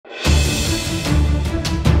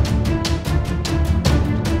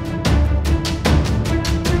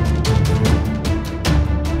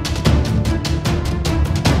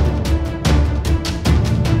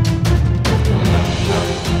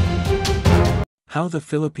How the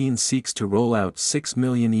Philippines seeks to roll out 6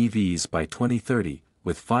 million EVs by 2030,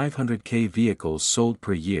 with 500,000 vehicles sold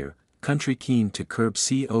per year, country keen to curb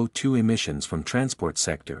CO2 emissions from transport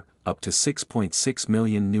sector, up to 6.6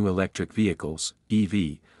 million new electric vehicles,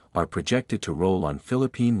 EV, are projected to roll on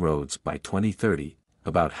Philippine roads by 2030,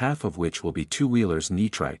 about half of which will be two-wheelers and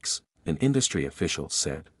e-trikes, an industry official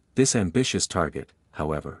said. This ambitious target,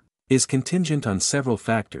 however, is contingent on several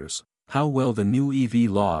factors: how well the new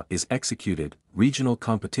EV law is executed, regional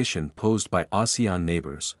competition posed by ASEAN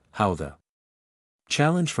neighbors, how the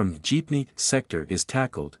challenge from the jeepney sector is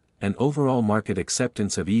tackled, and overall market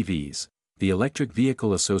acceptance of EVs. The Electric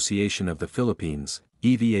Vehicle Association of the Philippines,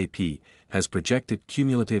 EVAP, has projected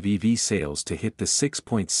cumulative EV sales to hit the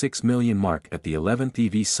 6.6 million mark at the 11th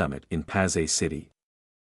EV Summit in Pasay City,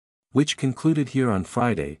 which concluded here on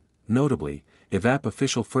Friday. Notably, EVAP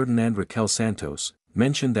official Ferdinand Raquel Santos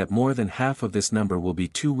mentioned that more than half of this number will be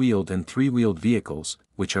two-wheeled and three-wheeled vehicles,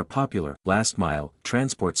 which are popular last-mile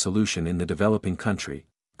transport solution in the developing country.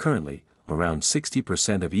 Currently, around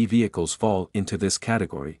 60% of e-vehicles fall into this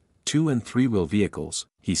category, two- and three-wheel vehicles,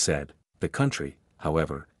 he said. The country,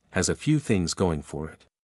 however, has a few things going for it.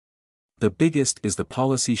 The biggest is the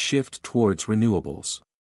policy shift towards renewables.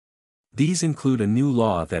 These include a new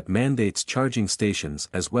law that mandates charging stations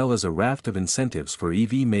as well as a raft of incentives for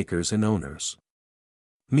EV makers and owners.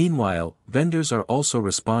 Meanwhile, vendors are also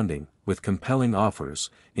responding, with compelling offers,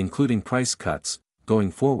 including price cuts. Going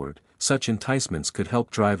forward, such enticements could help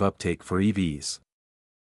drive uptake for EVs,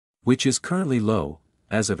 which is currently low.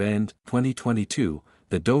 As of end 2022,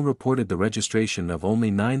 the DOE reported the registration of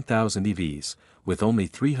only 9,000 EVs, with only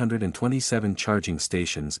 327 charging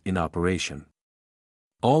stations in operation.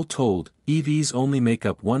 All told, EVs only make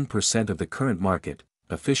up 1% of the current market.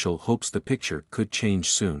 Official hopes the picture could change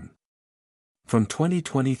soon. From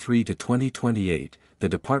 2023 to 2028, the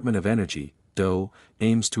Department of Energy, DOE,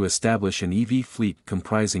 aims to establish an EV fleet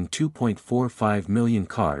comprising 2.45 million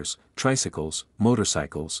cars, tricycles,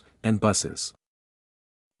 motorcycles, and buses.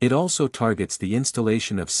 It also targets the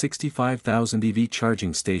installation of 65,000 EV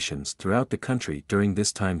charging stations throughout the country during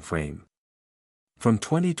this time frame. From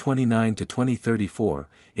 2029 to 2034,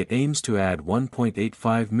 it aims to add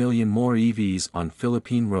 1.85 million more EVs on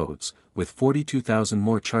Philippine roads, with 42,000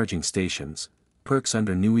 more charging stations. Perks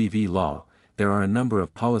under new EV law. There are a number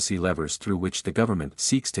of policy levers through which the government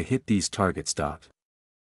seeks to hit these targets.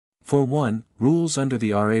 For one, rules under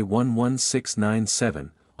the RA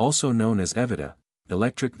 11697, also known as EVITA,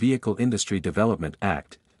 Electric Vehicle Industry Development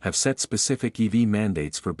Act, have set specific EV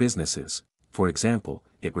mandates for businesses. For example,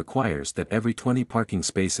 it requires that every 20 parking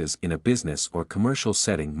spaces in a business or commercial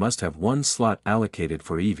setting must have one slot allocated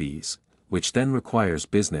for EVs, which then requires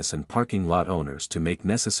business and parking lot owners to make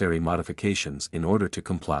necessary modifications in order to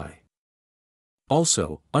comply.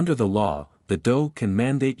 Also, under the law, the DOE can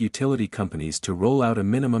mandate utility companies to roll out a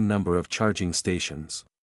minimum number of charging stations.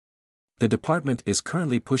 The department is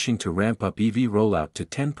currently pushing to ramp up EV rollout to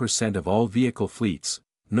 10% of all vehicle fleets.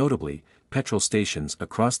 Notably, petrol stations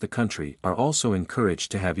across the country are also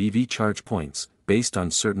encouraged to have EV charge points, based on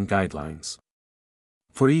certain guidelines.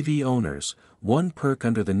 For EV owners, one perk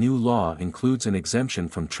under the new law includes an exemption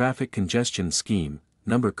from traffic congestion scheme,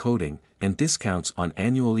 number coding, and discounts on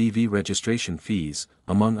annual EV registration fees,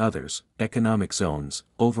 among others. Economic zones.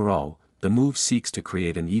 Overall, the move seeks to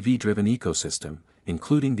create an EV-driven ecosystem,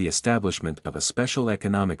 including the establishment of a special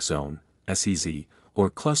economic zone, SEZ, or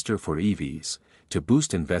cluster for EVs, to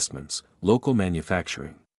boost investments, local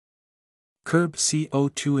manufacturing, curb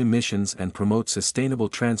CO2 emissions and promote sustainable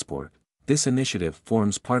transport. This initiative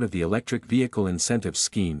forms part of the Electric Vehicle Incentive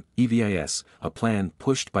Scheme, EVIS, a plan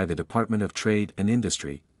pushed by the Department of Trade and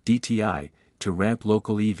Industry, DTI, to ramp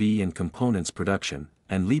local EV and components production,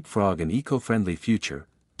 and leapfrog an eco-friendly future.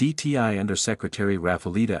 DTI Undersecretary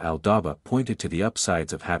Rafaelita Aldaba pointed to the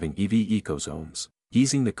upsides of having EV ecozones,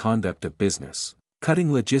 easing the conduct of business,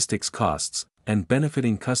 cutting logistics costs, and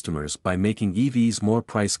benefiting customers by making EVs more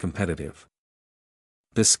price competitive.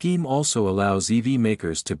 The scheme also allows EV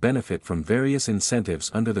makers to benefit from various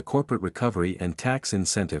incentives under the Corporate Recovery and Tax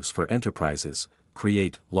Incentives for Enterprises,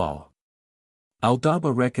 CREATE, law.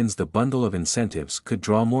 Aldaba reckons the bundle of incentives could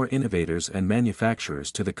draw more innovators and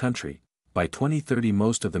manufacturers to the country. By 2030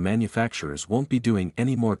 most of the manufacturers won't be doing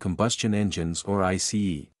any more combustion engines or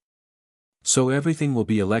ICE. So everything will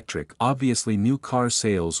be electric. Obviously new car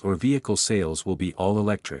sales or vehicle sales will be all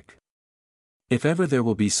electric. If ever there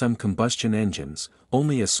will be some combustion engines,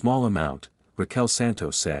 only a small amount, Raquel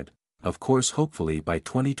Santos said. Of course hopefully by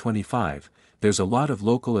 2025, there's a lot of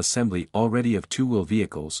local assembly already of two-wheel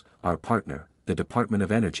vehicles. Our partner, the Department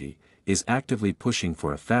of Energy, is actively pushing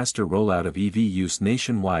for a faster rollout of EV use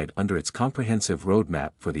nationwide under its comprehensive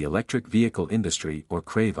roadmap for the electric vehicle industry or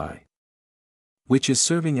CREVI, which is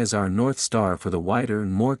serving as our North Star for the wider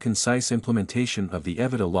and more concise implementation of the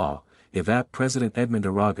EVITA law. EVAP President Edmund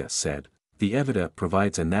Araga said, "The EVITA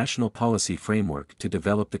provides a national policy framework to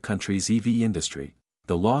develop the country's EV industry.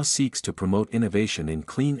 The law seeks to promote innovation in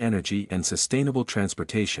clean energy and sustainable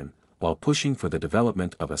transportation, while pushing for the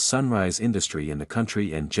development of a sunrise industry in the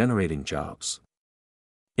country and generating jobs.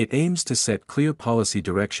 It aims to set clear policy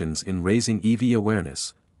directions in raising EV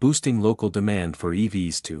awareness, boosting local demand for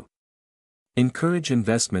EVs to encourage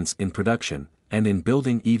investments in production, and in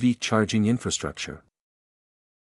building EV charging infrastructure."